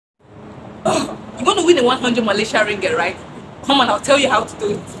to win a 100 Malaysia ringgit, right? Come on, I'll tell you how to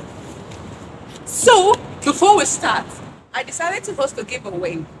do it. So, before we start, I decided to host a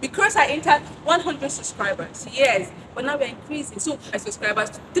giveaway because I entered 100 subscribers. Yes, but now we're increasing. So, my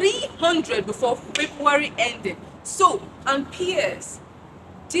subscribers to 300 before February ended. So, and peers,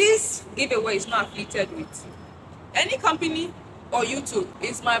 this giveaway is not affiliated with any company or YouTube.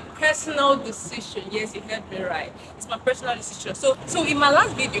 It's my personal decision. Yes, you heard me right. It's my personal decision. So in my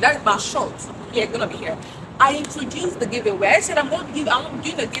last video, that's my short. Yeah, it's gonna be here. I introduced the giveaway. I said I'm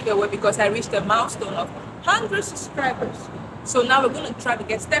doing a giveaway because I reached a milestone of 100 subscribers. So now we're gonna try to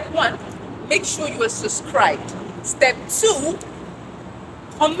get step 1. Make sure you are subscribed. Step 2,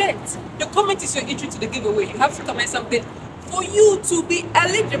 comment. The comment is your entry to the giveaway. You have to comment something for you to be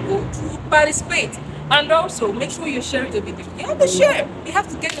eligible to participate. And also, make sure you share the video. You have to share. We have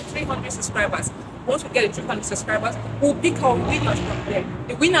to get to 300 subscribers. Once we get to 300 subscribers, we'll pick our winners from there.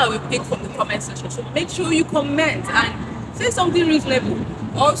 The winner will pick from the comment section. So make sure you comment and say something reasonable.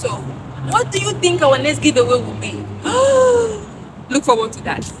 Also, what do you think our next giveaway will be? Look forward to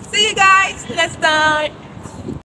that. See you guys. Let's start.